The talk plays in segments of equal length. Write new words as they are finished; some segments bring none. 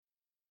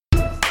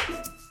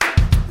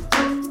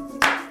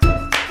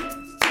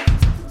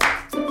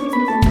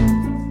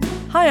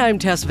I'm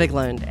Tess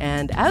Vigland,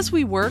 and as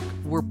we work,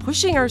 we're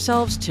pushing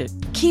ourselves to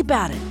keep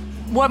at it.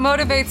 What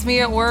motivates me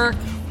at work?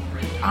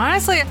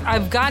 Honestly,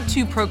 I've got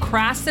to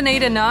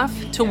procrastinate enough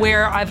to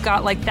where I've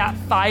got like that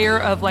fire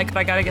of like,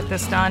 I gotta get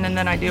this done, and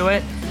then I do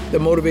it. The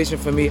motivation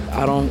for me,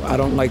 I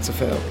don't like to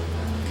fail.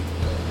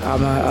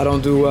 I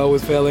don't do well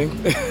with failing,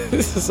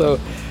 so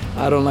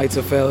I don't like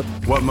to fail.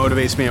 What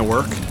motivates me at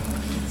work?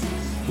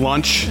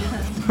 Lunch.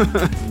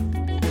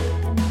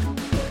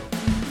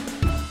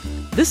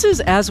 This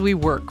is As We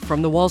Work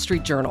from the Wall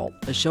Street Journal,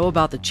 a show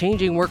about the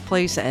changing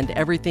workplace and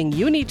everything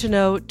you need to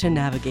know to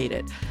navigate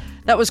it.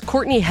 That was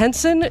Courtney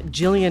Henson,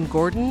 Jillian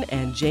Gordon,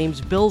 and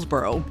James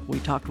Billsborough. We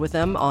talked with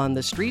them on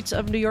the streets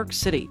of New York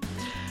City.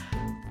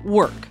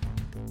 Work.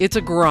 It's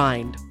a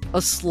grind,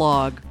 a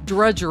slog,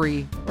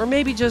 drudgery, or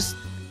maybe just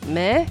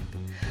meh?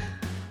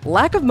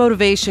 Lack of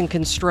motivation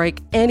can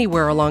strike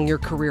anywhere along your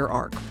career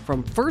arc,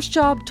 from first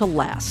job to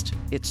last.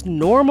 It's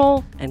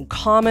normal and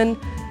common,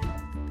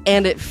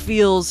 and it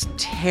feels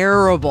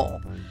terrible.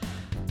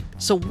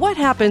 So what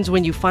happens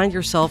when you find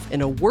yourself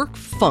in a work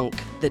funk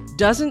that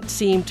doesn't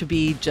seem to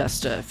be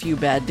just a few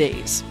bad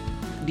days?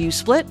 Do you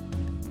split,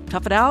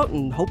 tough it out,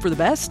 and hope for the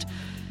best?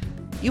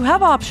 You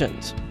have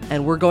options,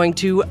 and we're going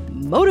to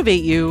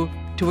motivate you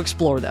to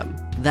explore them.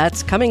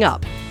 That's coming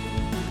up.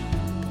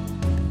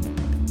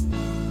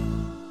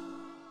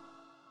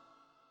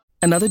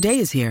 Another day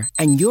is here,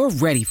 and you're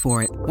ready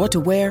for it. What to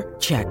wear?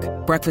 Check.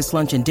 Breakfast,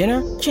 lunch, and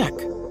dinner? Check.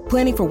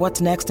 Planning for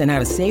what's next and how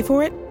to save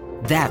for it?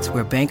 That's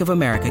where Bank of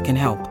America can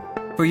help.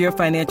 For your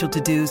financial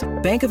to-dos,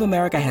 Bank of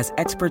America has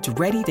experts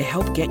ready to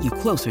help get you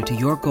closer to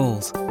your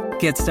goals.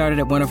 Get started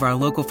at one of our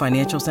local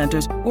financial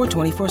centers or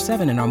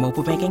 24/7 in our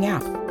mobile banking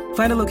app.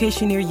 Find a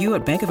location near you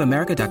at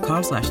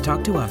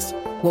bankofamerica.com/talktous.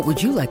 What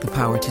would you like the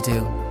power to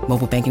do?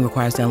 Mobile banking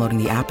requires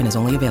downloading the app and is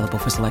only available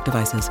for select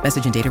devices.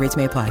 Message and data rates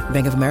may apply.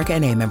 Bank of America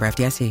N.A., member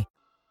FDIC.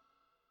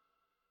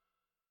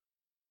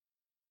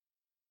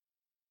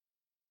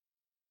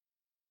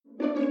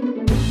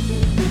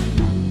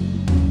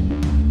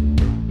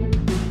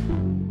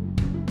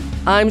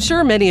 I'm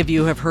sure many of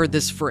you have heard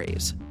this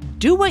phrase,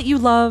 do what you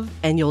love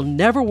and you'll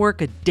never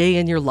work a day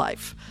in your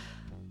life.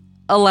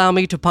 Allow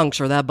me to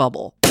puncture that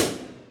bubble.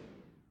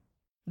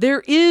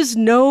 There is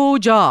no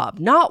job,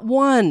 not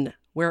one,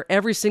 where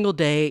every single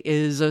day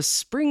is a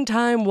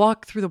springtime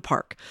walk through the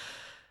park.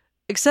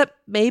 Except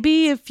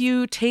maybe if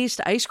you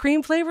taste ice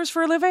cream flavors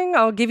for a living,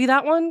 I'll give you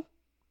that one.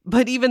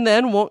 But even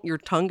then, won't your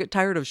tongue get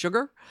tired of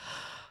sugar?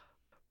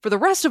 For the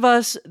rest of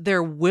us,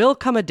 there will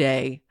come a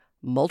day,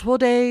 multiple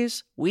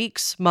days,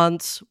 weeks,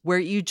 months, where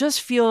you just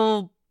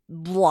feel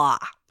blah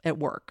at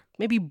work.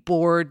 Maybe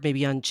bored,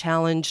 maybe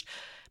unchallenged,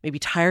 maybe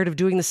tired of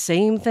doing the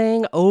same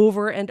thing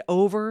over and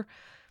over.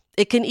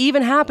 It can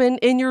even happen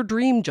in your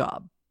dream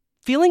job.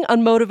 Feeling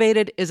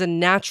unmotivated is a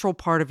natural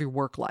part of your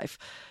work life.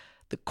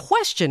 The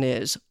question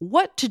is,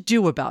 what to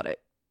do about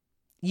it?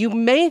 You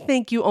may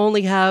think you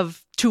only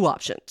have two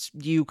options.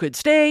 You could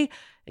stay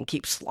and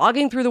keep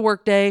slogging through the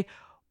workday,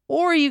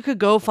 or you could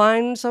go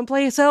find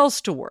someplace else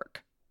to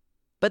work.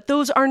 But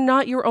those are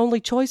not your only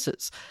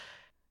choices.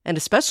 And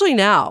especially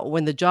now,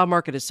 when the job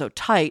market is so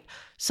tight,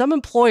 some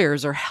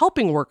employers are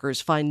helping workers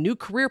find new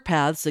career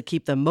paths that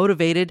keep them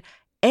motivated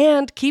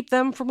and keep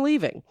them from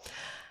leaving.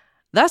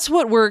 That's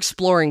what we're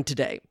exploring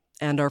today.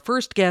 And our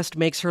first guest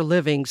makes her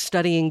living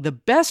studying the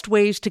best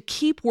ways to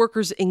keep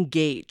workers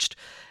engaged.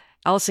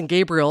 Allison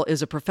Gabriel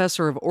is a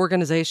professor of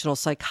organizational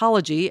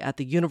psychology at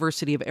the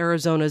University of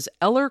Arizona's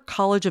Eller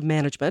College of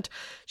Management.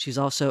 She's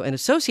also an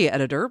associate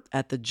editor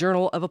at the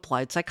Journal of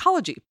Applied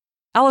Psychology.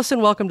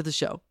 Allison, welcome to the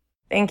show.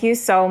 Thank you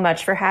so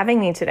much for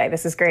having me today.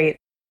 This is great.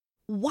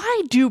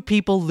 Why do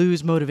people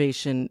lose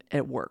motivation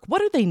at work?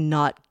 What are they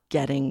not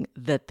getting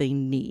that they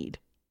need?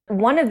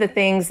 One of the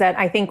things that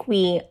I think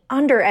we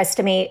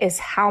underestimate is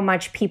how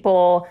much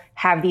people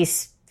have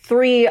these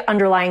three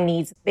underlying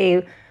needs.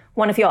 They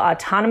want to feel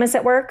autonomous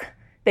at work,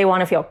 they want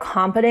to feel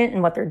competent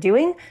in what they're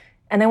doing,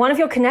 and they want to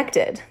feel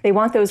connected. They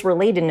want those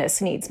relatedness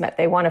needs met.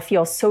 They want to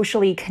feel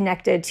socially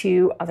connected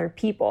to other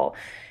people.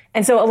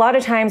 And so a lot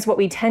of times what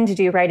we tend to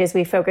do, right, is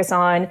we focus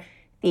on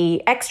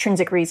the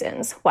extrinsic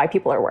reasons why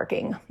people are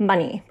working,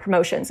 money,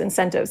 promotions,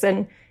 incentives,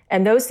 and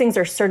those things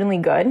are certainly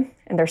good,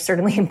 and they're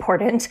certainly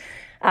important.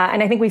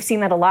 And I think we've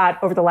seen that a lot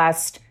over the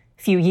last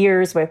few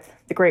years with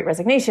the Great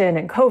Resignation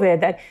and COVID,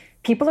 that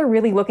people are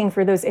really looking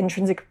for those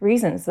intrinsic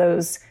reasons,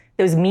 those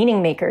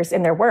meaning makers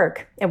in their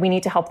work, and we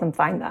need to help them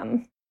find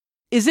them.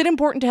 Is it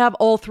important to have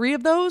all three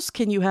of those?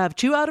 Can you have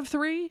 2 out of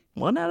 3?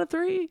 1 out of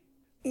 3?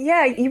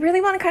 Yeah, you really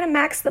want to kind of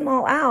max them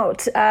all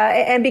out.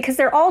 And because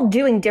they're all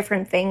doing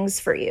different things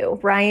for you,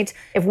 right?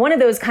 If one of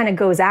those kind of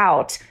goes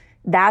out,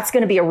 that's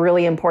going to be a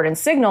really important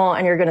signal,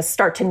 and you're going to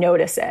start to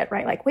notice it,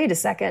 right? Like, wait a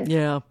second.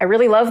 Yeah. I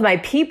really love my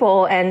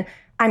people and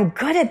I'm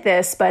good at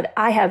this, but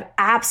I have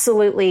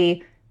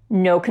absolutely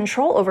no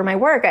control over my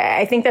work.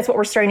 I think that's what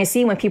we're starting to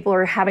see when people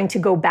are having to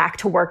go back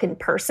to work in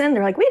person.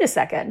 They're like, wait a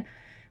second.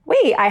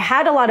 I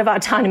had a lot of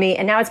autonomy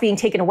and now it's being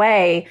taken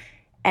away.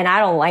 And I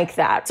don't like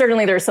that.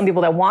 Certainly there are some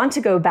people that want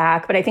to go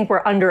back, but I think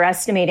we're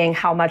underestimating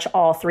how much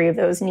all three of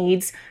those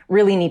needs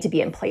really need to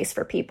be in place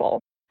for people.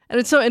 And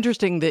it's so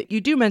interesting that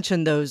you do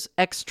mention those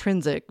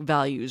extrinsic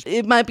values.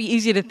 It might be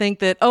easy to think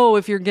that, oh,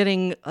 if you're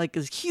getting like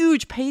a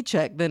huge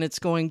paycheck, then it's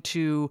going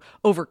to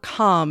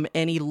overcome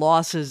any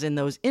losses in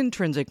those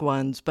intrinsic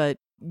ones. But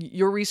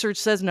your research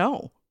says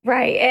no.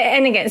 Right.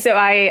 And again, so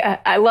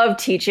I love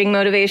teaching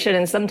motivation.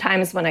 And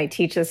sometimes when I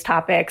teach this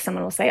topic,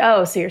 someone will say,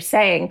 oh, so you're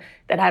saying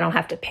that I don't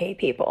have to pay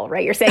people,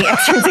 right? You're saying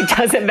extrinsic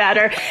doesn't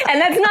matter. And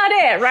that's not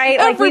it, right?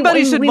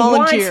 Everybody should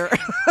volunteer.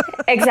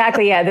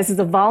 Exactly. Yeah. This is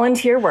a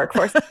volunteer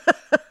workforce.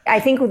 I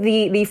think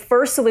the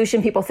first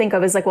solution people think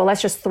of is like, well,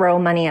 let's just throw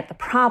money at the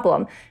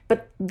problem.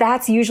 But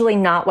that's usually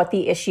not what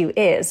the issue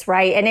is,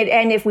 right?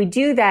 And if we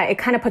do that, it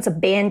kind of puts a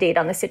Band-Aid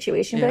on the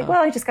situation. Yeah. Be like,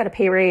 well, I just got a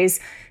pay raise,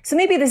 so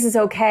maybe this is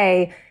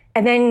okay.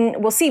 And then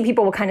we'll see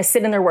people will kind of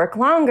sit in their work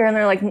longer and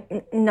they're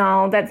like,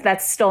 no,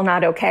 that's still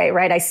not okay,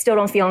 right? I still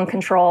don't feel in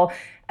control.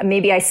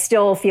 Maybe I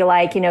still feel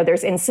like,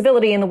 there's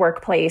incivility in the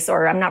workplace,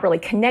 or I'm not really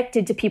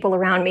connected to people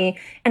around me.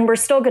 And we're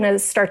still going to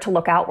start to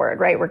look outward,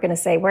 right? We're going to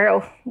say,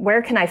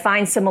 where can I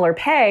find similar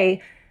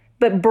pay,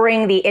 but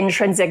bring the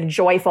intrinsic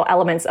joyful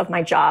elements of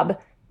my job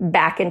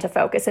back into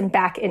focus and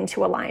back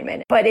into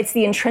alignment. But it's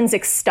the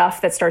intrinsic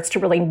stuff that starts to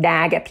really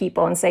nag at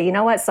people and say, you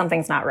know what,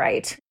 something's not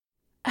right.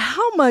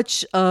 How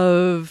much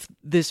of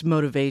this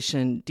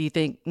motivation do you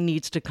think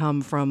needs to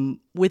come from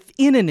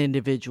within an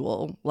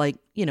individual? Like,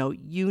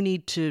 you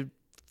need to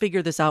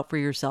figure this out for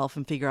yourself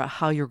and figure out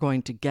how you're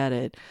going to get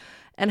it.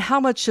 And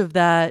how much of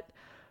that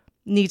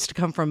needs to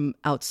come from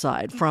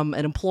outside, from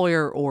an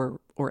employer or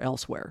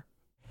elsewhere?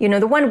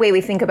 The one way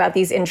we think about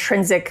these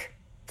intrinsic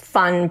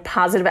fun,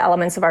 positive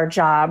elements of our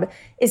job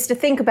is to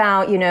think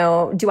about,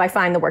 do I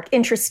find the work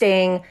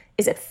interesting?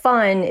 Is it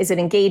fun? Is it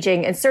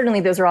engaging? And certainly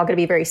those are all going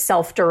to be very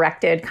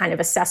self-directed kind of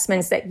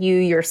assessments that you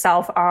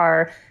yourself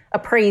are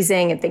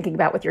appraising and thinking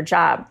about with your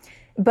job.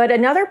 But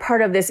another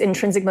part of this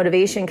intrinsic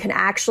motivation can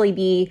actually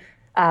be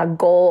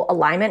goal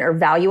alignment or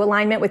value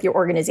alignment with your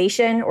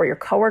organization or your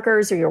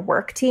coworkers or your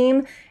work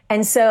team.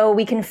 And so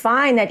we can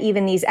find that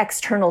even these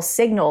external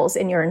signals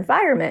in your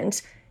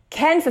environment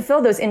can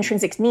fulfill those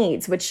intrinsic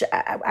needs, which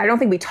I don't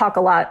think we talk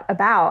a lot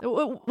about.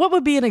 What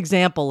would be an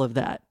example of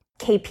that?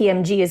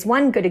 KPMG is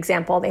one good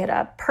example. They had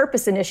a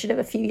purpose initiative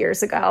a few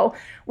years ago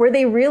where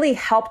they really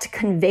helped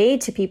convey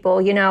to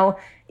people,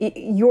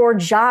 your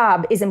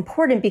job is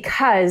important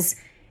because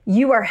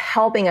you are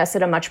helping us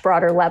at a much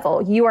broader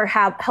level. You are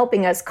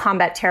helping us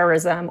combat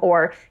terrorism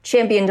or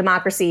champion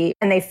democracy.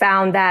 And they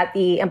found that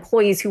the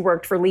employees who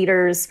worked for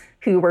leaders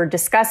who were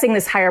discussing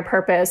this higher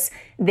purpose,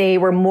 they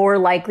were more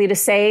likely to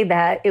say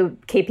that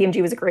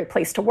KPMG was a great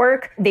place to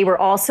work. They were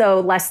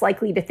also less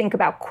likely to think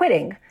about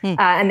quitting.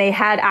 And they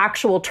had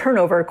actual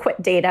turnover quit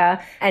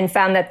data and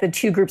found that the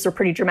two groups were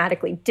pretty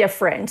dramatically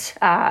different.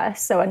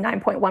 So a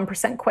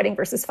 9.1% quitting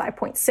versus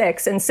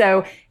 5.6%. And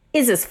so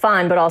is this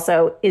fun, but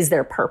also is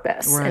there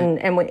purpose? Right.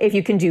 And if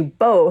you can do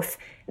both,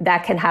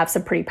 that can have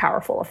some pretty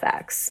powerful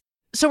effects.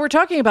 So we're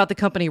talking about the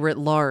company writ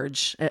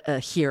large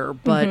here,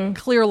 but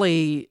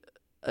clearly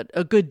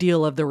a good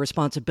deal of the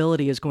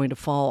responsibility is going to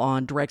fall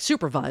on direct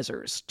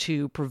supervisors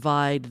to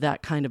provide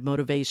that kind of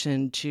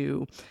motivation,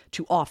 to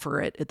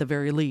offer it at the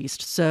very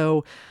least.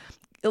 So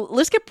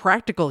let's get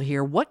practical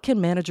here. What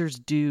can managers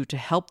do to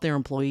help their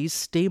employees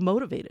stay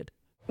motivated?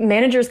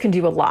 Managers can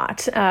do a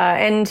lot.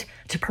 And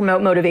to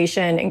promote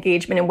motivation,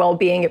 engagement, and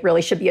well-being, it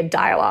really should be a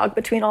dialogue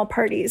between all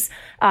parties.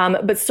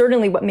 But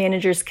certainly what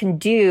managers can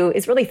do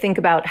is really think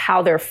about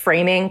how they're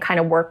framing kind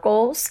of work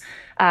goals.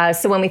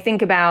 So when we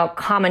think about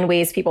common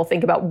ways people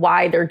think about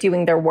why they're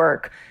doing their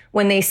work,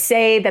 when they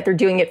say that they're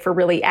doing it for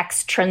really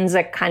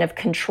extrinsic kind of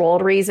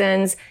controlled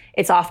reasons,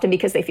 it's often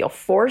because they feel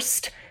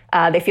forced.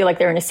 They feel like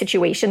they're in a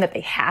situation that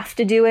they have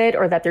to do it,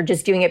 or that they're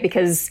just doing it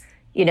because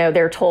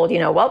they're told,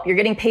 well, you're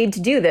getting paid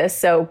to do this,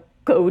 so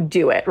go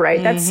do it,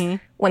 right? That's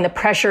when the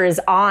pressure is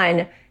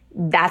on,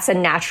 that's a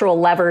natural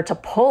lever to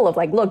pull of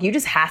like, look, you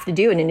just have to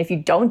do it. And if you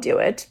don't do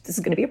it, this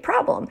is going to be a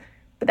problem.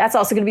 But that's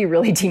also going to be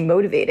really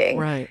demotivating.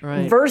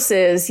 Right.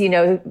 Versus,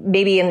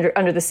 maybe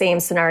under the same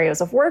scenarios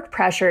of work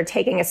pressure,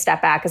 taking a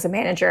step back as a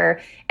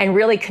manager and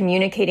really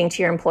communicating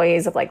to your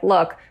employees of like,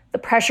 look, the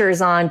pressure is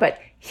on, but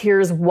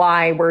here's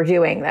why we're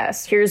doing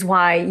this. Here's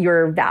why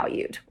you're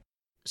valued.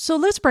 So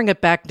let's bring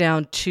it back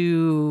down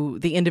to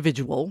the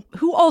individual,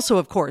 who also,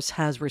 of course,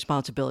 has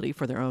responsibility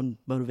for their own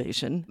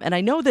motivation. And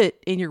I know that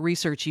in your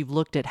research, you've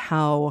looked at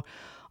how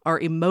our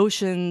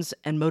emotions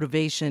and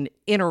motivation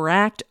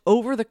interact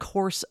over the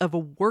course of a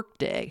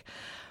workday.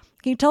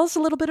 Can you tell us a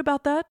little bit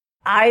about that?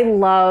 I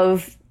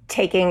love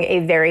taking a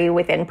very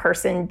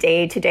within-person,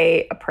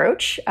 day-to-day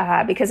approach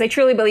because I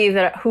truly believe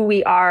that who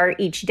we are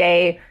each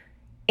day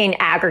in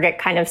aggregate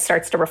kind of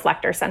starts to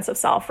reflect our sense of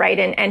self, right?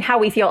 And how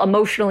we feel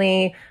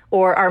emotionally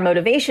or our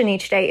motivation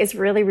each day is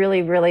really,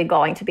 really, really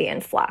going to be in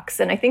flux.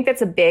 And I think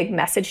that's a big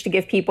message to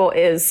give people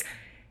is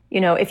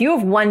If you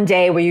have one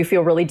day where you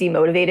feel really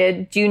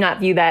demotivated, do not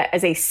view that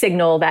as a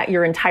signal that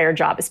your entire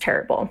job is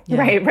terrible,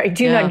 right?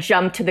 Do not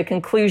jump to the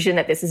conclusion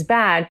that this is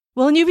bad.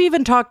 Well, and you've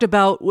even talked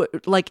about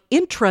like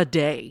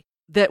intraday,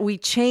 that we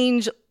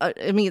change.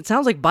 It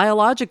sounds like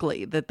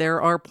biologically that there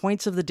are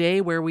points of the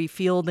day where we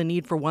feel the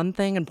need for one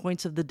thing and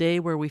points of the day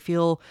where we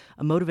feel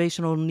a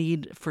motivational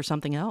need for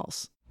something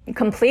else.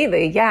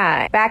 Completely,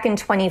 yeah. Back in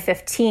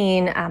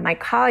 2015, my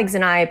colleagues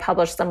and I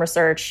published some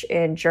research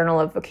in Journal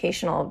of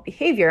Vocational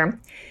Behavior.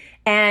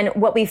 And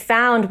what we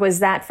found was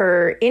that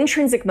for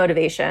intrinsic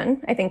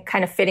motivation, I think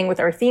kind of fitting with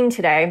our theme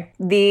today,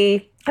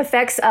 the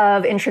effects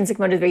of intrinsic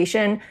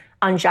motivation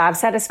on job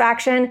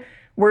satisfaction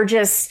were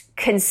just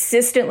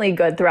consistently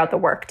good throughout the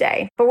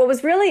workday. But what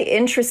was really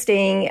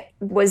interesting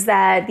was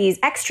that these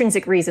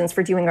extrinsic reasons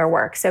for doing our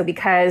work, so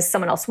because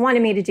someone else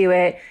wanted me to do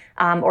it,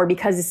 or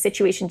because the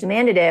situation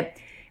demanded it,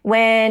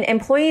 when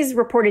employees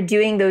reported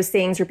doing those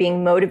things or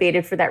being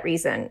motivated for that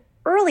reason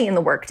early in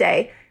the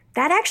workday,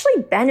 that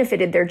actually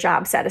benefited their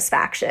job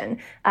satisfaction.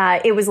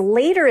 It was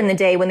later in the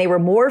day when they were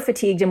more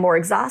fatigued and more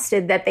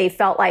exhausted that they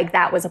felt like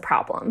that was a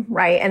problem,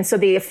 right? And so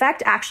the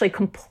effect actually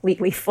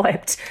completely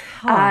flipped.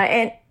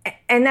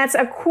 And that's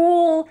a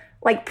cool,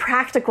 like,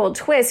 practical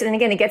twist. And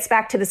again, it gets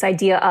back to this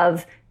idea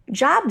of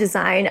job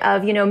design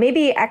of,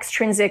 maybe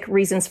extrinsic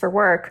reasons for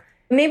work.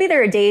 Maybe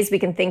there are days we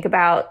can think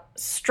about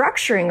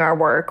structuring our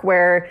work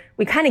where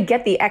we kind of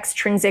get the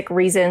extrinsic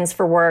reasons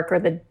for work or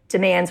the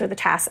demands or the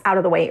tasks out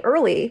of the way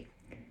early.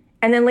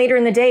 And then later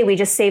in the day, we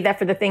just save that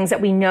for the things that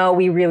we know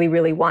we really,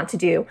 really want to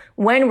do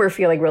when we're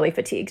feeling really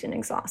fatigued and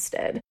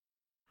exhausted.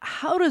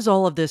 How does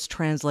all of this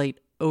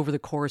translate over the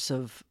course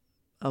of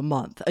a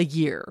month, a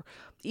year,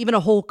 even a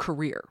whole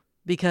career?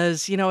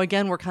 Because,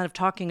 again, we're kind of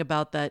talking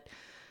about that.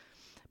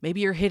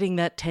 Maybe you're hitting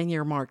that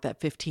 10-year mark, that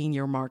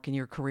 15-year mark in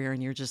your career,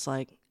 and you're just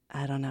like,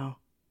 I don't know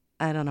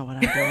what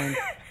I'm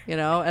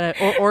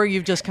doing, or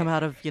you've just come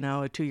out of, a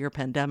 2-year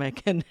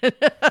pandemic and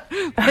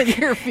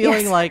you're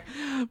feeling like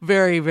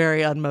very,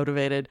 very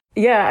unmotivated.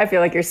 Yeah, I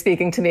feel like you're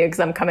speaking to me because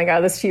I'm coming out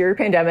of this 2-year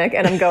pandemic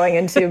and I'm going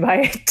into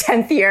my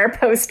 10th year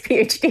post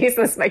PhD.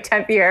 So this is my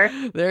 10th year.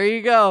 There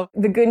you go.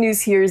 The good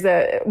news here is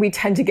that we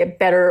tend to get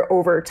better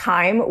over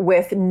time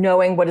with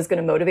knowing what is going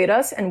to motivate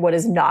us and what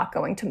is not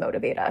going to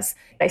motivate us.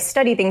 I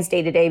study things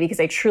day to day because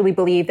I truly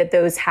believe that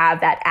those have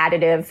that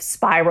additive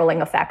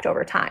spiraling effect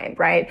over time,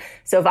 right?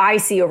 So if I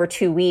see over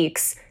 2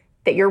 weeks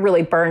that you're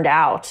really burned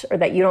out or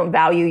that you don't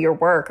value your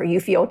work or you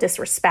feel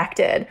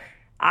disrespected,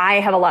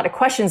 I have a lot of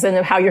questions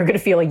in how you're going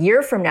to feel a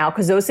year from now,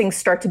 because those things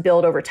start to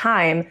build over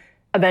time,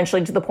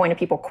 eventually to the point of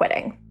people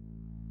quitting.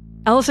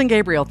 Allison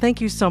Gabriel,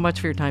 thank you so much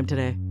for your time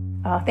today.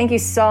 Thank you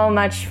so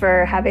much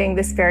for having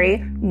this very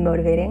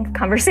motivating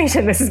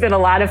conversation. This has been a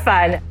lot of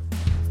fun.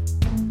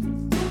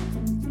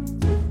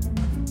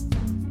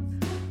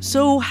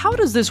 So how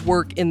does this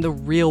work in the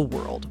real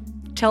world?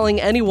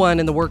 Telling anyone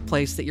in the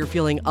workplace that you're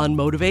feeling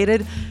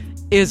unmotivated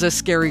is a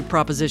scary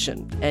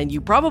proposition, and you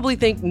probably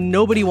think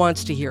nobody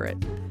wants to hear it.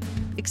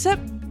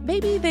 Except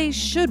maybe they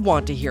should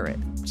want to hear it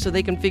so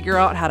they can figure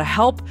out how to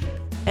help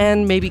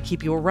and maybe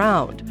keep you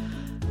around.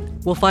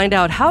 We'll find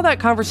out how that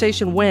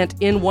conversation went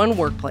in one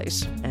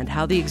workplace and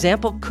how the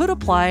example could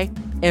apply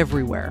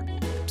everywhere.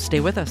 Stay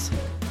with us.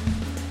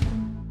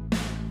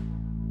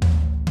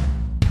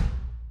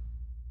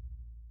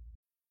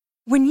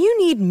 When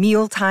you need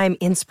mealtime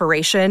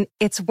inspiration,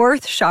 it's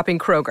worth shopping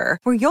Kroger,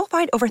 where you'll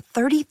find over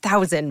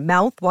 30,000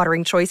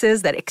 mouth-watering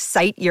choices that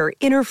excite your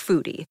inner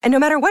foodie. And no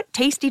matter what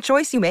tasty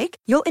choice you make,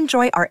 you'll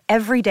enjoy our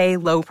everyday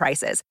low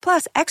prices,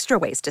 plus extra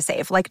ways to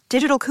save, like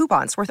digital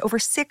coupons worth over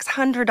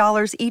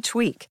 $600 each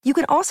week. You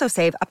can also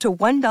save up to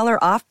 $1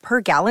 off per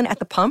gallon at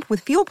the pump with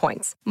fuel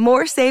points.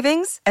 More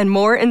savings and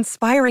more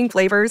inspiring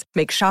flavors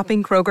make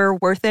shopping Kroger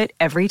worth it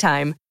every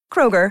time.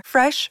 Kroger,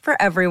 fresh for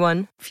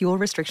everyone. Fuel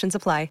restrictions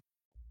apply.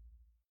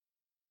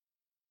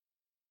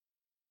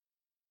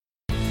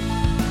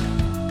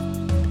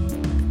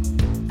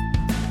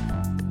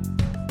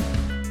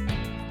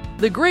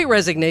 The Great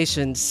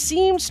Resignation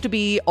seems to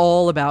be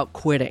all about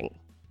quitting,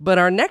 but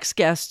our next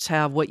guests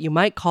have what you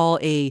might call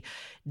a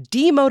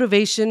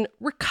demotivation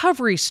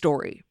recovery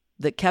story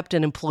that kept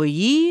an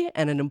employee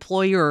and an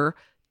employer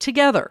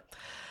together.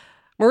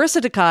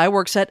 Marissa Takai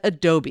works at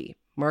Adobe.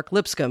 Mark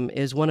Lipscomb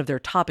is one of their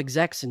top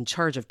execs in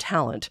charge of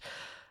talent.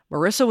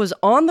 Marissa was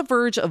on the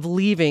verge of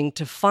leaving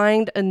to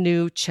find a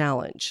new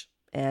challenge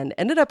and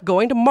ended up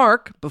going to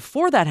Mark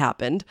before that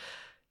happened.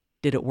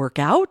 Did it work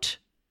out?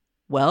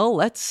 Well,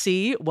 let's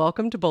see.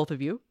 Welcome to both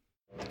of you.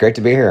 Great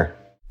to be here.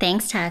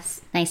 Thanks,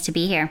 Tess. Nice to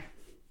be here.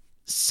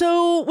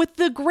 So with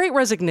the Great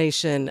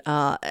Resignation,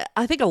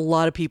 I think a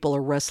lot of people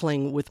are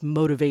wrestling with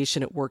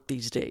motivation at work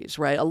these days,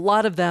 right? A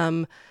lot of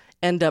them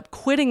end up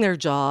quitting their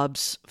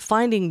jobs,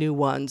 finding new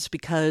ones,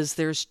 because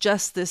there's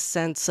just this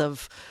sense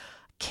of,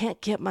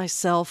 can't get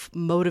myself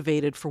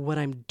motivated for what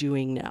I'm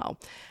doing now.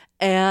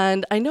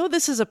 And I know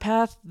this is a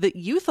path that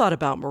you thought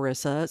about,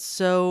 Marissa.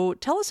 So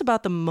tell us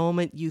about the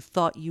moment you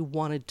thought you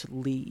wanted to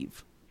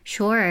leave.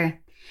 Sure.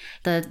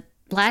 The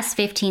last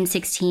 15,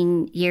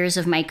 16 years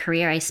of my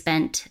career I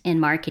spent in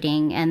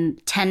marketing,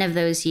 and 10 of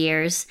those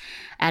years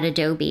at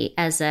Adobe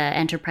as an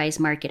enterprise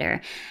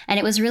marketer. And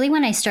it was really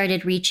when I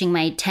started reaching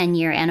my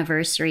 10-year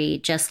anniversary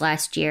just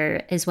last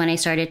year is when I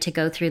started to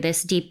go through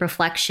this deep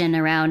reflection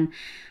around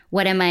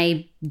what am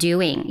I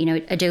doing? You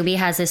know, Adobe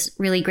has this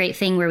really great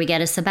thing where we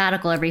get a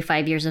sabbatical every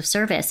 5 years of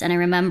service. And I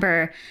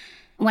remember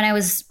when I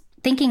was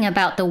thinking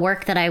about the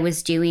work that I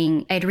was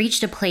doing, I'd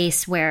reached a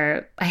place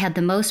where I had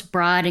the most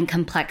broad and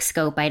complex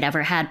scope I'd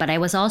ever had, but I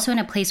was also in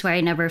a place where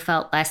I never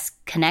felt less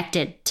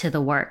connected to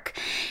the work.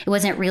 It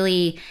wasn't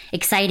really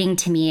exciting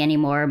to me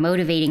anymore,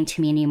 motivating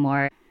to me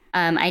anymore.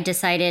 I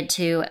decided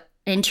to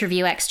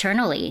interview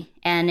externally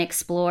and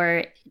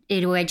explore,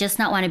 do I just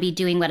not want to be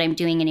doing what I'm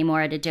doing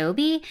anymore at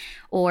Adobe?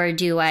 Or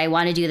do I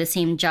want to do the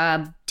same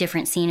job,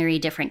 different scenery,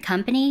 different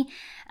company?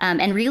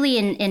 And really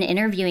in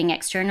interviewing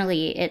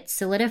externally, it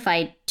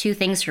solidified two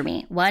things for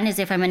me. One is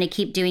if I'm going to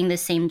keep doing the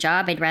same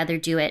job, I'd rather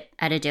do it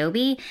at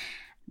Adobe.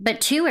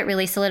 But two, it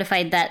really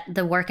solidified that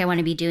the work I want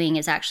to be doing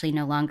is actually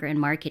no longer in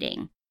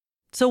marketing.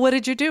 So what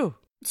did you do?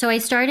 So I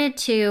started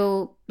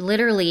to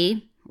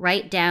literally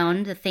write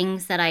down the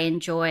things that I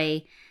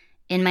enjoy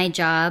in my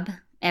job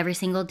every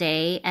single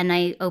day. And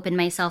I opened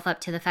myself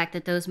up to the fact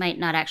that those might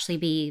not actually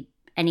be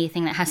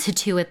anything that has to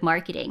do with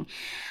marketing.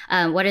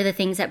 What are the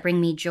things that bring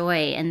me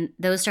joy? And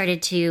those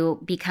started to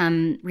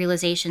become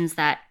realizations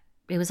that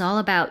it was all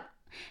about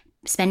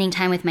spending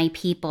time with my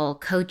people,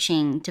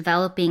 coaching,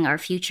 developing our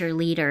future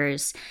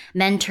leaders,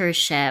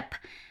 mentorship,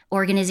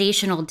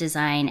 organizational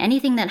design,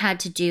 anything that had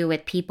to do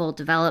with people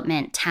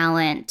development,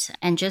 talent,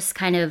 and just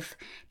kind of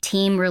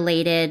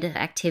team-related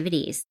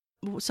activities.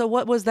 So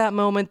what was that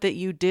moment that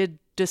you did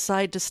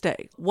decide to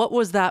stay? What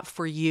was that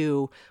for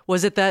you?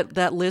 Was it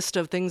that list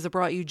of things that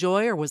brought you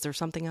joy, or was there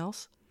something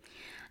else?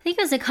 I think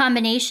it was a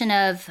combination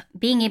of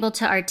being able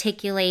to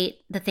articulate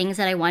the things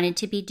that I wanted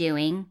to be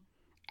doing,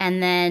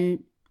 and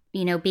then,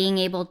 you know, being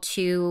able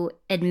to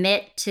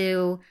admit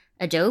to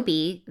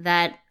Adobe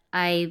that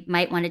I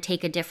might want to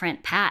take a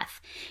different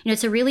path. You know,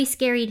 it's a really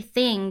scary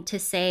thing to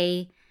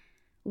say,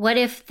 what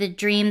if the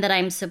dream that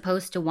I'm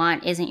supposed to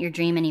want isn't your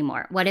dream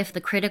anymore? What if the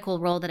critical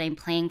role that I'm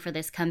playing for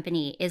this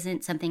company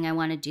isn't something I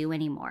want to do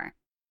anymore?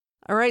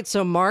 All right.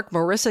 So, Mark,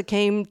 Marissa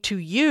came to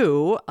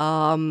you.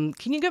 Can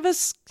you give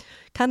us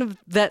kind of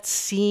that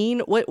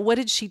scene? What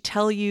did she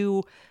tell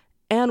you?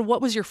 And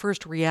what was your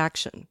first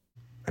reaction?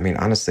 I mean,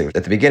 honestly,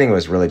 at the beginning, it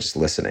was really just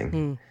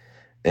listening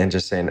and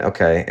just saying,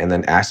 okay, and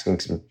then asking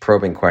some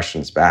probing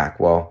questions back.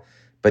 Well,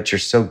 but you're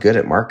so good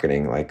at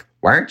marketing. Like,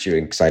 why aren't you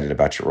excited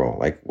about your role?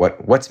 Like,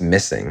 what's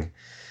missing?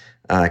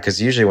 Because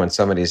usually when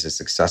somebody's as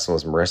successful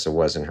as Marissa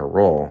was in her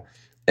role,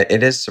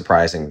 it is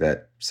surprising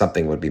that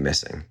something would be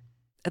missing.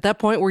 At that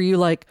point, were you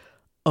like,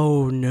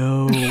 oh,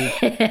 no?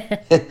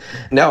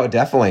 No,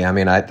 definitely. I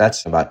mean,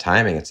 that's about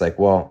timing. It's like,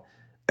 well,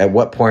 at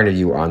what point are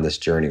you on this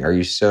journey? Are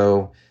you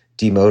so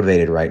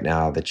demotivated right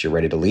now that you're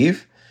ready to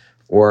leave?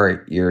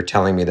 Or you're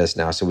telling me this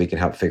now so we can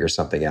help figure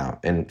something out?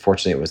 And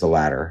fortunately, it was the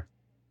latter.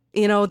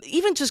 You know,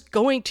 even just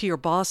going to your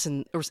boss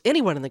or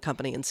anyone in the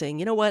company and saying,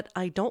 you know what,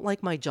 I don't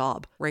like my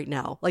job right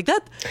now. Like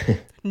that,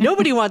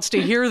 nobody wants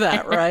to hear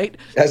that, right?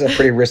 That's a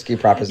pretty risky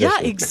proposition.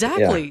 Yeah,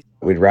 exactly. Yeah.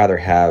 We'd rather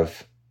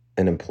have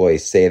an employee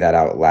say that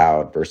out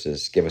loud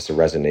versus give us a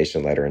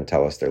resignation letter and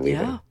tell us they're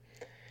leaving.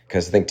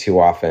 Because I think too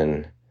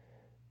often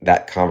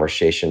that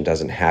conversation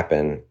doesn't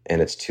happen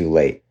and it's too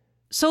late.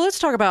 So let's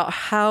talk about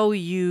how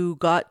you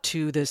got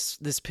to this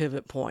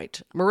pivot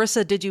point.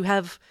 Marissa, did you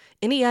have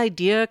any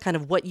idea kind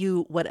of what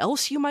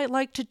else you might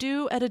like to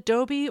do at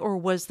Adobe, or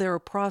was there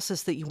a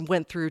process that you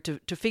went through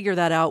to figure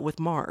that out with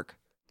Mark?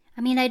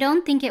 I mean, I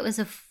don't think it was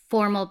a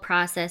formal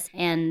process.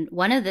 And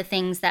one of the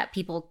things that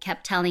people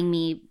kept telling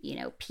me, you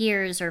know,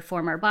 peers or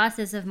former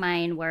bosses of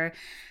mine were,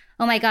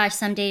 oh my gosh,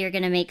 someday you're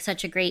going to make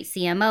such a great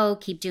CMO.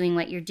 Keep doing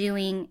what you're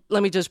doing.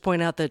 Let me just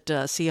point out that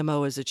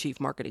CMO is a chief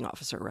marketing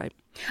officer, right?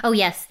 Oh,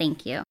 yes.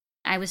 Thank you.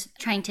 I was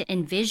trying to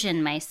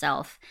envision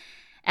myself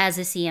as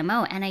a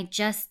CMO, and I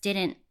just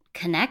didn't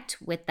connect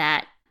with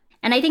that.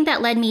 And I think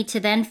that led me to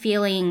then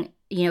feeling,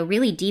 you know,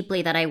 really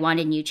deeply that I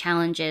wanted new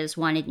challenges,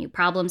 wanted new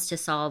problems to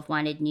solve,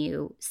 wanted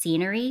new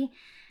scenery.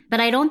 But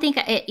I don't think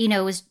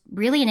it was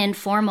really an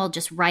informal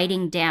just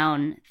writing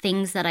down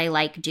things that I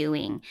like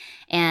doing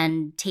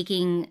and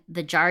taking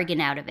the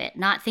jargon out of it,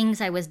 not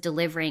things I was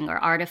delivering or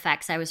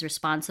artifacts I was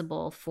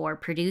responsible for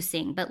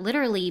producing, but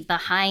literally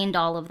behind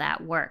all of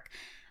that work,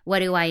 what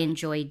do I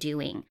enjoy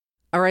doing?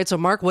 All right. So,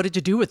 Mark, what did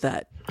you do with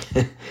that?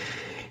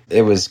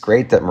 It was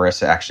great that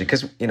Marissa actually,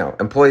 because, you know,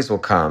 employees will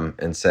come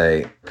and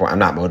say, well, I'm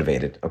not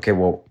motivated. Okay,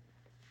 well,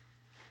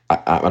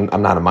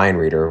 I'm not a mind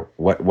reader.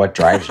 What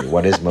drives you?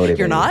 What is motivating?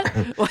 You're not?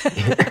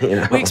 You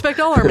know? We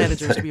expect all our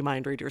managers to be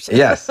mind readers.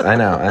 Yes, I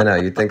know.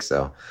 You'd think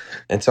so.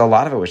 And so a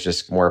lot of it was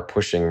just more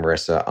pushing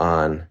Marissa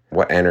on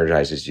what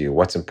energizes you,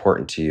 what's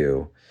important to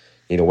you,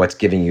 you know, what's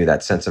giving you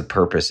that sense of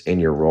purpose in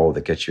your role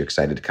that gets you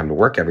excited to come to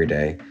work every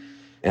day.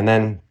 And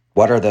then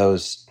what are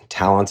those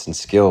talents and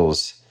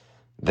skills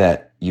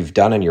that you've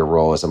done in your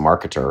role as a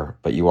marketer,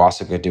 but you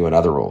also could do in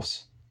other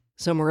roles?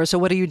 So, Marissa,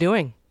 what are you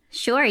doing?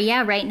 Sure.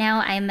 Yeah. Right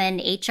now, I'm an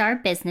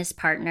HR business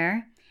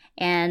partner.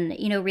 And,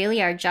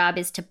 really our job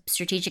is to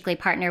strategically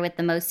partner with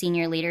the most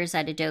senior leaders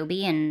at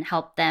Adobe and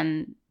help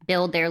them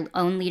build their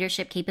own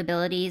leadership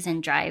capabilities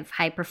and drive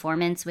high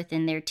performance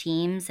within their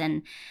teams.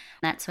 And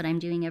that's what I'm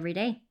doing every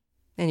day.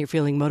 And you're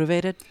feeling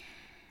motivated?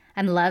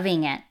 I'm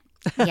loving it.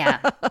 Yeah.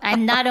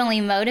 I'm not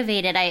only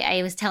motivated.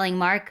 I was telling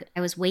Mark,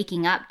 I was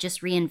waking up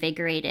just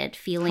reinvigorated,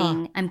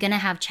 feeling I'm going to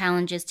have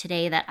challenges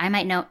today that I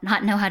might not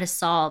know how to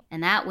solve.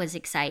 And that was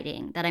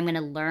exciting, that I'm going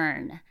to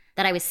learn,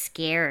 that I was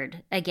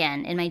scared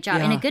again in my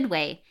job in a good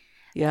way.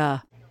 Yeah.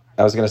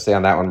 I was going to say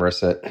on that one,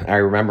 Marissa, I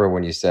remember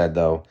when you said,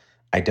 though,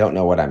 I don't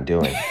know what I'm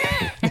doing.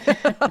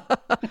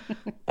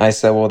 I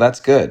said, well,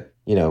 that's good.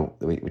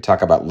 We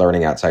talk about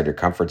learning outside your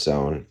comfort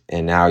zone,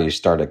 and now you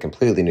start a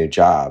completely new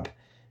job.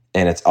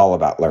 And it's all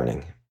about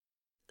learning.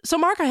 So,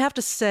 Mark, I have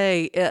to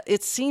say,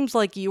 it seems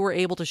like you were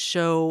able to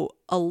show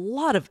a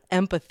lot of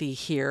empathy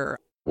here.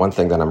 One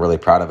thing that I'm really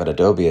proud of at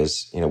Adobe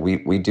is,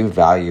 we do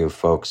value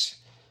folks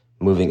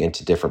moving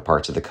into different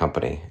parts of the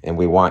company. And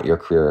we want your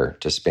career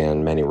to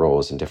span many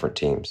roles in different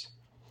teams.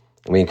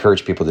 And we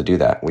encourage people to do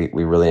that.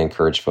 We really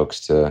encourage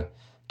folks to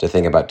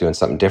think about doing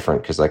something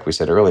different. Because like we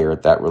said earlier,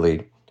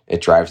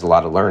 it drives a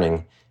lot of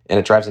learning. And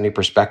it drives a new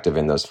perspective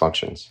in those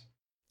functions.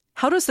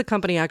 How does the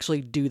company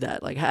actually do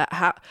that? Like,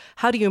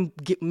 how do you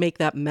make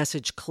that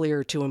message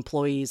clear to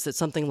employees that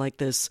something like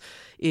this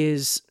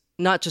is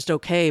not just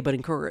okay, but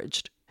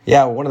encouraged?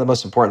 Yeah, one of the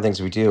most important things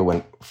we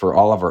do for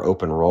all of our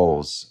open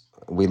roles,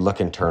 we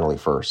look internally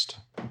first.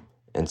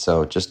 And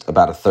so just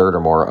about a third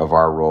or more of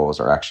our roles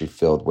are actually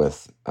filled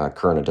with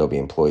current Adobe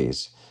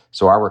employees.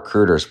 So our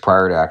recruiters,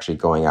 prior to actually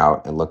going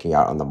out and looking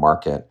out on the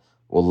market,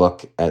 will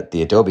look at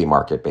the Adobe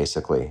market,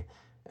 basically.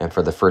 And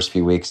for the first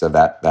few weeks of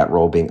that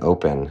role being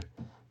open,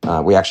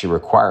 we actually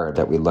require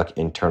that we look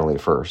internally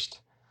first.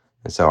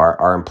 And so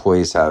our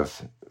employees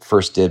have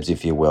first dibs,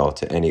 if you will,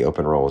 to any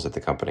open roles at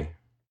the company.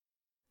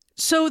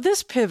 So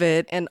this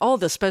pivot and all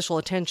the special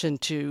attention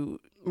to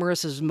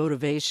Marissa's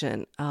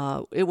motivation,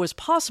 it was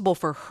possible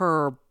for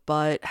her,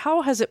 but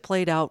how has it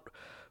played out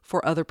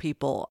for other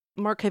people?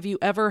 Mark, have you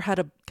ever had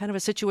a kind of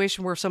a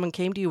situation where someone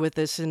came to you with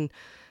this and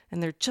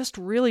there just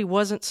really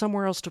wasn't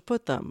somewhere else to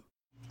put them?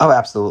 Oh,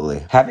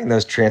 absolutely. Having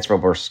those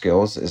transferable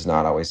skills is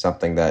not always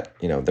something that,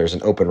 there's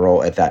an open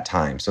role at that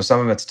time. So some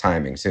of it's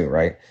timing too,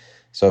 right?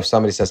 So if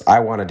somebody says, I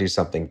want to do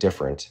something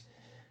different,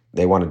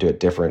 they want to do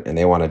it different and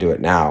they want to do it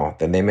now,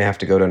 then they may have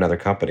to go to another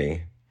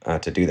company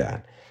to do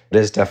that. It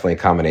is definitely a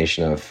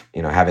combination of,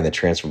 having the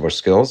transferable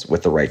skills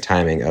with the right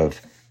timing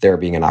of there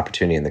being an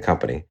opportunity in the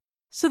company.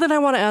 So then I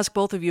want to ask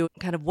both of you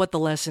kind of what the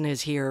lesson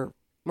is here.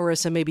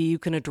 Marissa, maybe you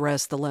can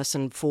address the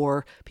lesson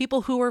for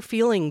people who are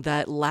feeling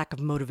that lack of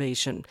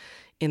motivation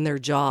in their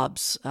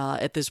jobs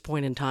at this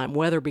point in time,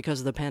 whether because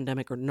of the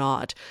pandemic or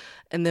not.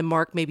 And then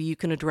Mark, maybe you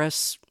can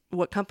address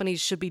what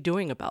companies should be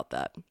doing about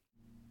that.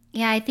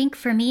 Yeah, I think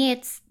for me,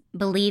 it's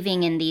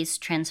believing in these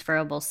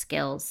transferable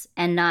skills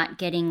and not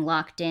getting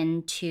locked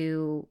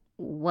into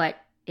what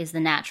is the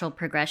natural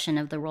progression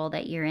of the role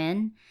that you're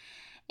in.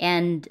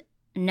 And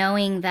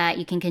knowing that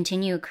you can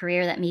continue a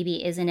career that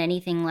maybe isn't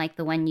anything like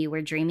the one you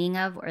were dreaming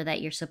of, or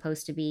that you're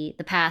supposed to be,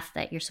 the path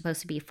that you're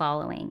supposed to be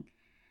following.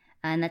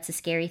 And that's a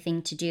scary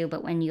thing to do.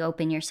 But when you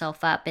open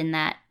yourself up in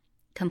that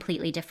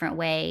completely different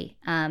way,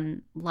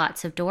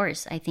 lots of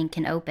doors, I think,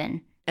 can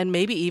open. And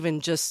maybe even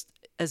just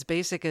as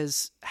basic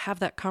as have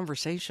that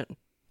conversation.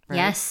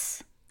 Right?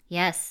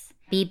 Yes.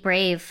 Be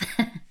brave.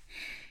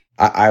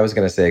 I was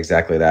going to say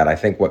exactly that. I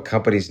think what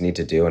companies need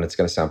to do, and it's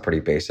going to sound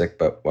pretty basic,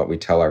 but what we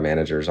tell our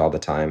managers all the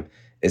time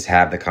is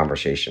have the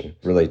conversation,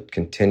 really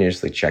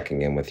continuously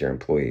checking in with your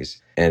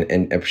employees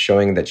and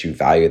showing that you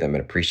value them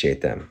and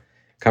appreciate them.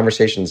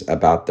 Conversations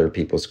about their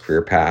people's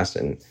career paths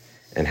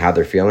and how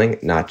they're feeling,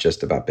 not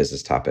just about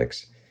business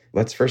topics.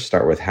 Let's first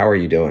start with, how are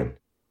you doing?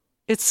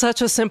 It's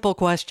such a simple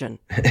question.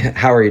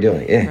 How are you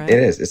doing? Yeah, right?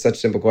 It is. It's such a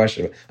simple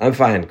question. I'm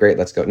fine. Great.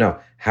 Let's go. No,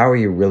 how are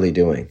you really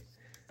doing?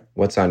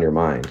 What's on your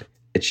mind?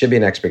 It should be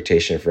an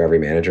expectation for every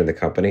manager in the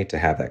company to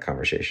have that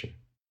conversation.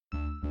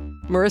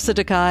 Marissa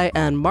Takai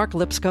and Mark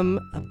Lipscomb,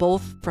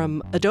 both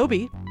from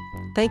Adobe,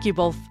 thank you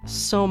both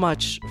so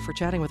much for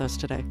chatting with us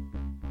today.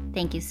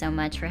 Thank you so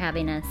much for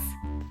having us.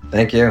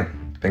 Thank you.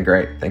 It's been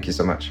great. Thank you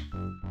so much.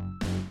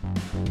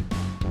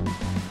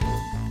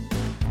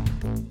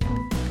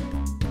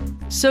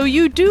 So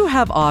you do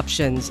have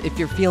options if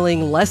you're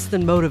feeling less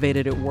than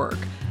motivated at work.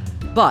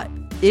 But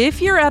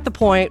if you're at the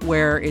point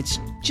where it's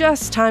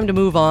just time to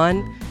move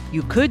on,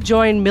 you could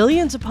join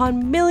millions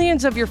upon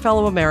millions of your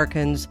fellow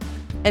Americans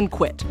and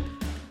quit.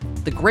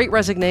 The Great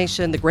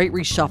Resignation, the Great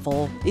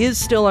Reshuffle is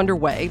still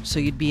underway, so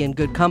you'd be in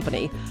good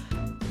company.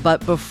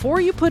 But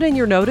before you put in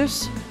your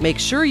notice, make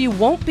sure you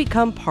won't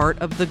become part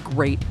of the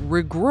Great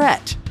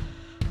Regret.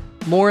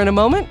 More in a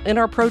moment in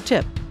our pro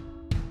tip.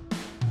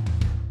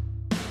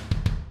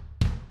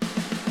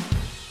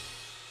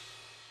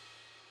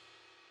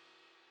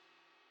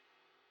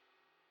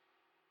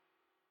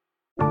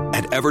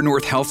 At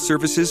Evernorth Health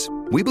Services,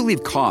 we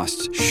believe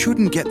costs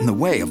shouldn't get in the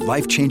way of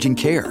life-changing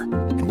care,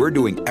 and we're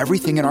doing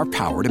everything in our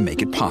power to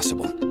make it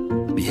possible.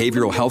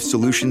 Behavioral health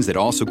solutions that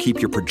also keep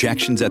your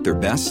projections at their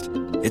best?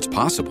 It's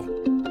possible.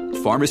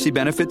 Pharmacy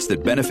benefits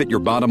that benefit your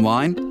bottom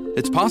line?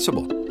 It's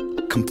possible.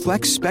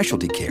 Complex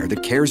specialty care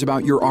that cares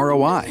about your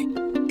ROI?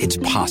 It's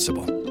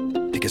possible.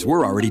 Because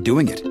we're already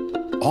doing it.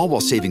 All while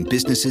saving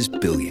businesses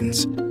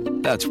billions.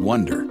 That's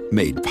Wonder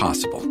made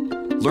possible.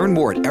 Learn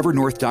more at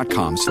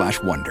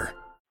evernorth.com/wonder.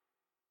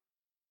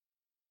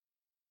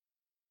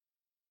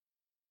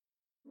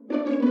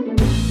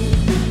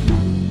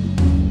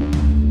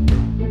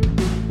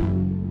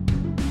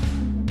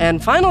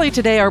 And finally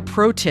today, our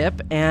pro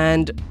tip.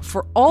 And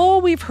for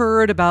all we've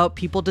heard about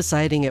people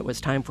deciding it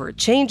was time for a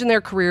change in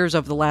their careers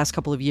over the last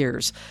couple of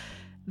years,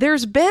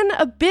 there's been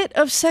a bit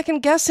of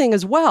second guessing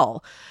as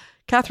well.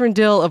 Catherine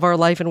Dill of our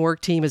Life and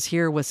Work team is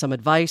here with some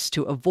advice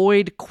to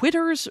avoid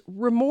quitter's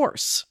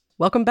remorse.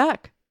 Welcome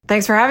back.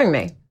 Thanks for having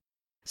me.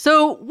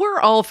 So we're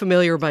all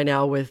familiar by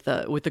now with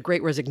the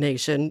Great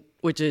Resignation,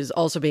 which is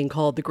also being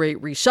called the Great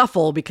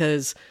Reshuffle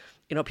because,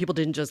 you know, people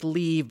didn't just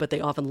leave, but they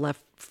often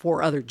left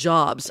for other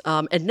jobs.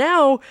 And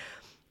now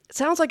it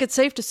sounds like it's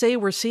safe to say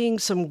we're seeing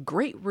some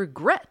great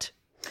regret.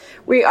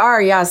 We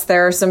are, yes.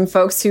 There are some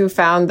folks who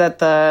found that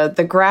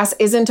the grass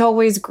isn't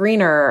always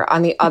greener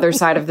on the other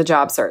side of the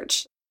job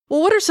search.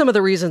 Well, what are some of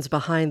the reasons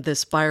behind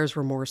this buyer's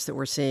remorse that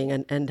we're seeing,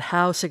 and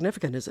how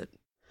significant is it?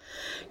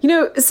 You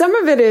know, some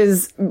of it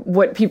is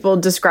what people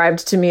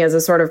described to me as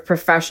a sort of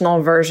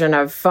professional version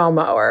of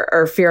FOMO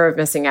or fear of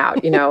missing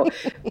out. You know,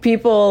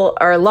 people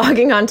are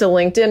logging onto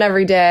LinkedIn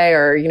every day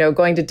or, you know,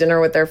 going to dinner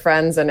with their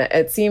friends. And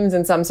it seems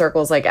in some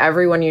circles like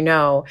everyone you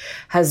know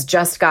has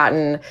just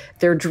gotten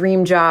their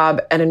dream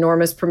job, an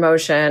enormous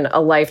promotion,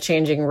 a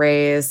life-changing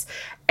raise.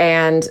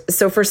 And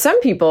so for some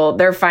people,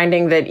 they're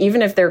finding that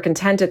even if they're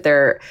content at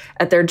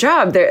their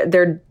job,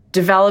 they're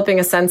developing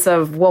a sense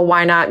of, well,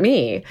 why not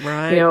me?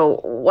 Right. You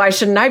know, why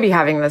shouldn't I be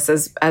having this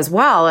as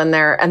well? And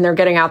they're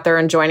getting out there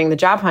and joining the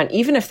job hunt,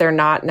 even if they're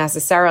not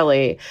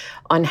necessarily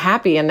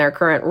unhappy in their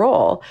current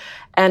role.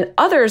 And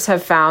others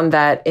have found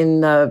that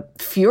in the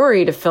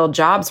fury to fill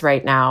jobs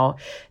right now,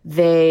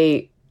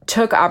 they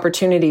took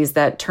opportunities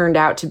that turned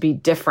out to be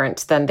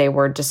different than they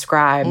were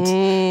described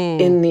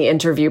in the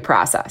interview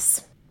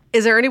process.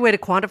 Is there any way to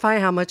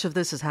quantify how much of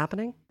this is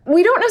happening?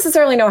 We don't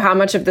necessarily know how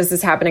much of this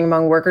is happening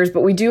among workers,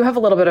 but we do have a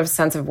little bit of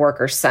sense of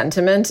worker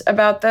sentiment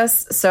about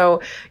this.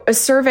 So a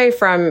survey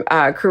from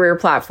career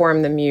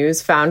platform The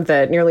Muse found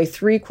that nearly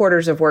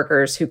 3/4 of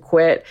workers who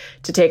quit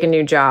to take a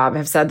new job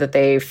have said that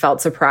they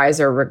felt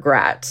surprise or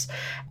regret.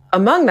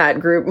 Among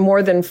that group,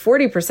 more than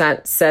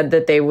 40% said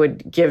that they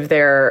would give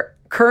their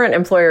current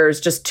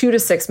employers just 2 to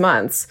 6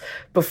 months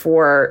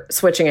before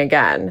switching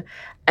again.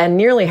 And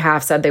nearly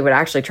half said they would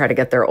actually try to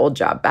get their old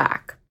job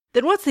back.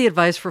 Then what's the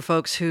advice for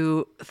folks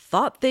who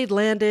thought they'd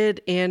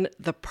landed in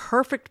the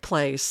perfect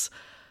place,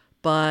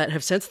 but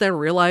have since then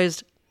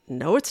realized,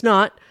 no, it's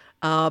not,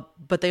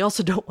 but they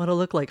also don't want to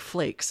look like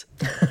flakes?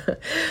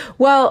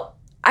 Well,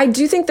 I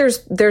do think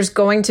there's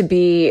going to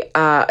be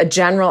a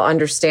general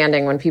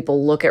understanding when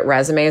people look at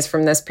resumes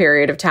from this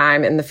period of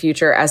time in the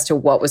future as to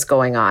what was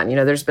going on. You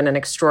know, there's been an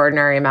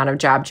extraordinary amount of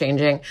job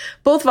changing,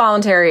 both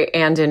voluntary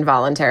and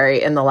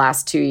involuntary, in the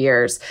last 2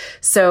 years.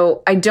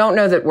 So I don't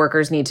know that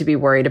workers need to be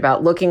worried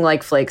about looking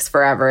like flakes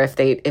forever if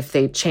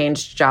they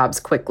changed jobs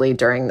quickly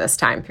during this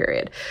time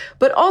period.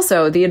 But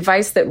also the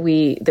advice that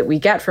we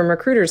get from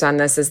recruiters on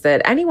this is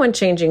that anyone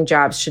changing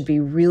jobs should be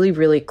really,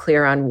 really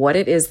clear on what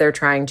it is they're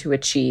trying to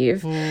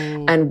achieve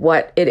and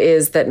what it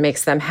is that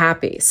makes them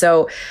happy.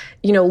 So,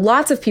 you know,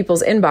 lots of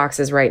people's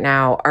inboxes right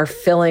now are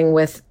filling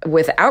with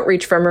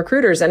outreach from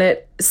recruiters. And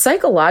it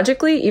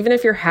psychologically, even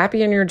if you're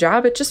happy in your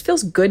job, it just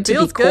feels good to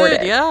be courted.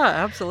 Good. Yeah,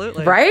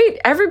 absolutely.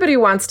 Right? Everybody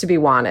wants to be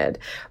wanted.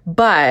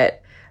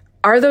 But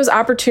are those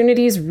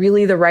opportunities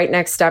really the right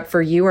next step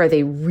for you? Are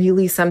they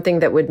really something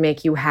that would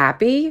make you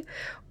happy?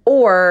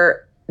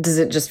 Or does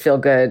it just feel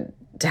good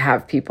to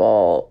have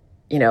people,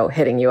 you know,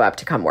 hitting you up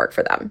to come work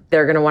for them?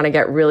 They're going to want to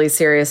get really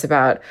serious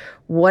about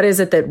what is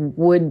it that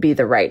would be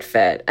the right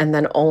fit, and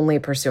then only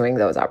pursuing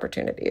those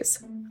opportunities.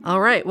 All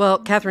right. Well,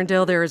 Catherine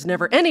Dill, there is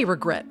never any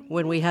regret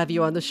when we have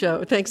you on the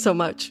show. Thanks so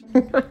much.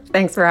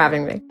 Thanks for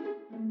having me.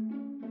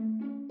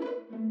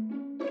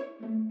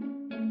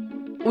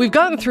 We've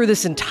gotten through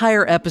this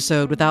entire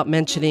episode without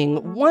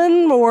mentioning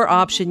one more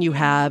option you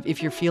have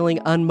if you're feeling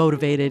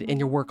unmotivated in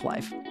your work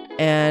life.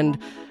 And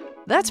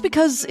that's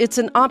because it's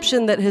an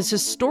option that has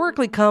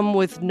historically come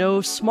with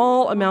no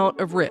small amount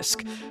of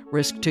risk.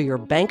 Risk to your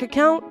bank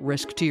account,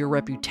 risk to your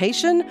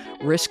reputation,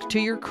 risk to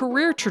your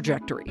career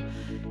trajectory.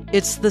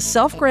 It's the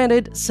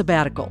self-granted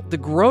sabbatical, the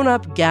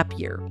grown-up gap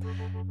year.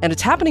 And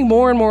it's happening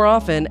more and more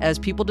often as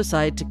people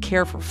decide to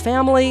care for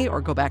family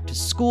or go back to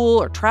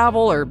school or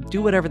travel or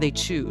do whatever they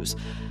choose.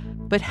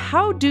 But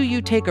how do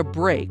you take a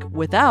break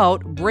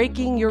without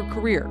breaking your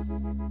career?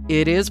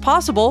 It is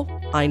possible.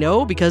 I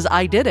know because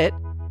I did it.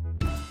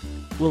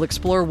 We'll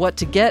explore what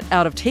to get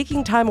out of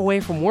taking time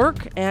away from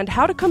work and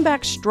how to come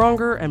back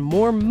stronger and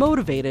more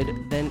motivated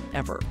than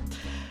ever.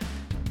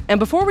 And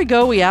before we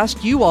go, we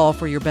asked you all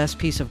for your best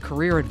piece of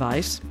career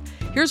advice.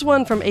 Here's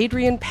one from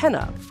Adrian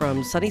Penna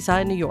from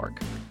Sunnyside, New York.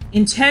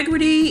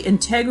 Integrity,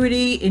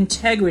 integrity,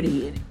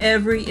 integrity in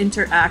every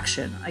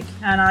interaction. I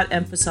cannot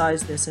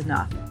emphasize this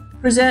enough.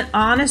 Present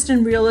honest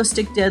and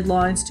realistic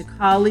deadlines to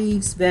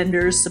colleagues,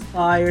 vendors,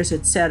 suppliers,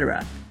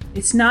 etc.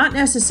 It's not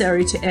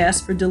necessary to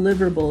ask for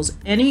deliverables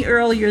any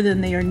earlier than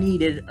they are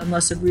needed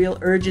unless a real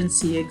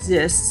urgency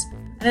exists,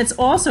 and it's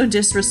also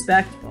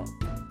disrespectful.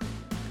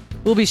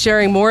 We'll be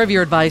sharing more of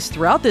your advice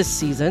throughout this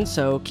season,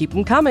 so keep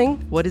them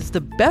coming. What is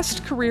the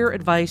best career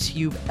advice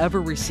you've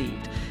ever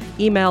received?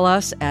 Email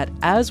us at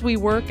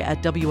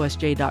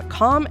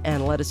aswework@wsj.com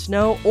and let us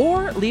know,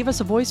 or leave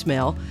us a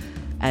voicemail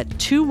at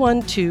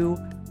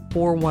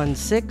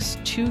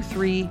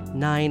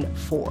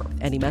 212-416-2394.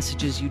 Any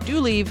messages you do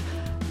leave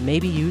may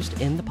be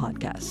used in the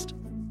podcast.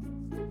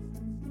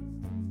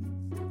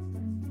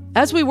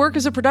 As We Work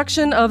is a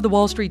production of The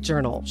Wall Street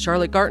Journal.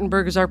 Charlotte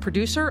Gartenberg is our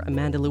producer.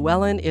 Amanda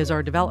Llewellyn is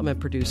our development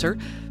producer.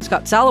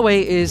 Scott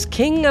Salloway is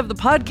king of the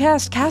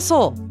podcast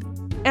castle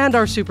and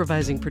our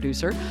supervising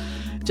producer.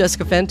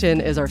 Jessica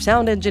Fenton is our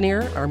sound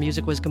engineer. Our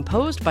music was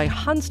composed by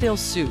Hansdale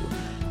Hsu.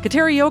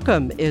 Kateri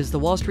Jochum is The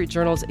Wall Street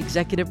Journal's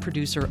executive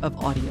producer of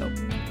audio.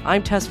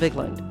 I'm Tess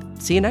Vigland.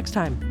 See you next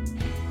time.